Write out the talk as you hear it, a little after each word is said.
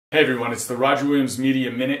Hey everyone, it's the Roger Williams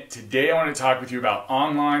Media Minute. Today I want to talk with you about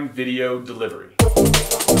online video delivery.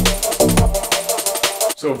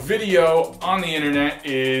 So video on the internet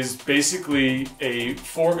is basically a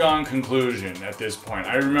foregone conclusion at this point.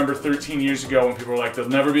 I remember 13 years ago when people were like, there'll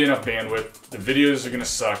never be enough bandwidth, the videos are going to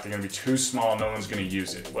suck, they're going to be too small, no one's going to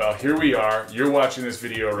use it. Well, here we are, you're watching this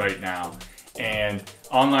video right now, and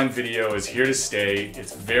online video is here to stay.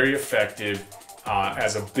 It's very effective.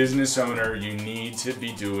 As a business owner, you need to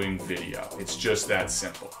be doing video. It's just that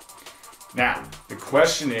simple. Now, the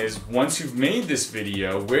question is, once you've made this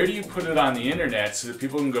video, where do you put it on the internet so that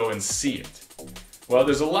people can go and see it? Well,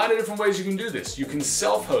 there's a lot of different ways you can do this. You can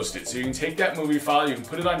self-host it. So you can take that movie file, you can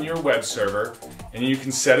put it on your web server, and you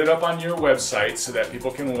can set it up on your website so that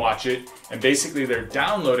people can watch it, and basically they're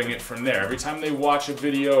downloading it from there. Every time they watch a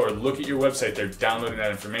video or look at your website, they're downloading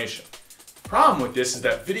that information. Problem with this is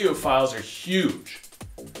that video files are huge.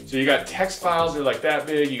 So you got text files that are like that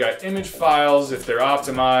big, you got image files, if they're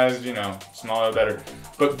optimized, you know, smaller better.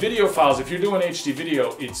 But video files, if you're doing HD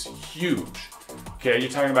video, it's huge. Okay, you're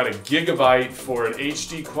talking about a gigabyte for an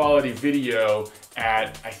HD quality video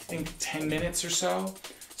at, I think, 10 minutes or so.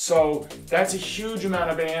 So that's a huge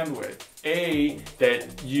amount of bandwidth. A,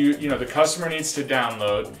 that the customer needs to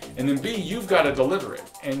download, and then B, you've got to deliver it.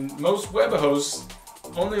 And most web hosts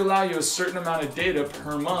only allow you a certain amount of data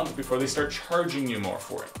per month before they start charging you more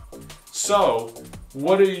for it. So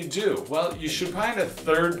what do? Well, you should find a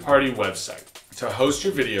third-party website to host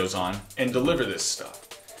your videos on and deliver this stuff.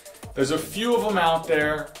 There's a few of them out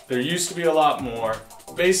there. There used to be a lot more.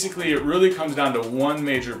 Basically, it really comes down to one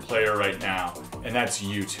major player right now, and that's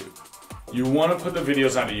YouTube. You want to put the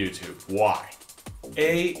videos onto YouTube. Why?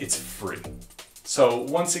 A, it's free. So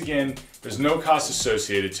once again, there's no cost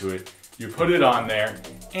associated to it. You put it on there,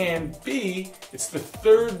 and B, it's the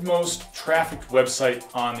third most trafficked website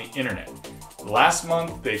on the internet. Last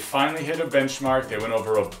month, they finally hit a benchmark. They went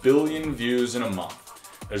over 1 billion views in a month.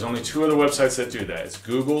 There's only two other websites that do that. It's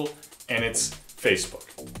Google and it's Facebook.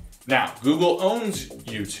 Now, Google owns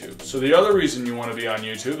YouTube. So the other reason you want to be on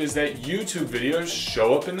YouTube is that YouTube videos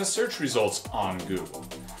show up in the search results on Google.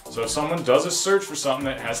 So if someone does a search for something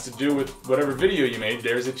that has to do with whatever video you made,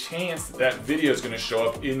 there's a chance that that video is going to show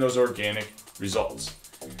up in those organic results.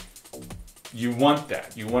 You want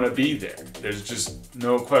that. You want to be there. There's just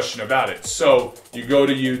no question about it. So you go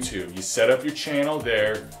to YouTube, you set up your channel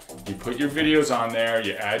there, you put your videos on there,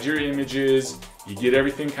 you add your images, you get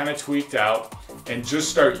everything kind of tweaked out, and just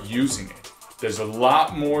start using it. There's a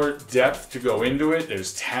lot more depth to go into it.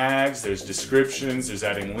 There's tags, there's descriptions, there's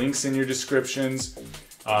adding links in your descriptions.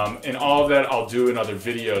 And all of that I'll do in other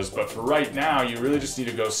videos, but for right now, you really just need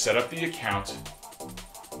to go set up the account,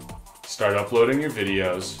 start uploading your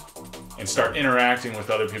videos, and start interacting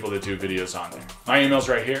with other people that do videos on there. My email's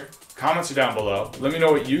right here. Comments are down below. Let me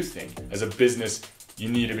know what you think as a business you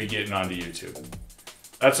need to be getting onto YouTube.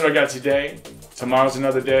 That's what I got today. Tomorrow's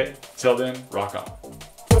another day. Till then, rock on.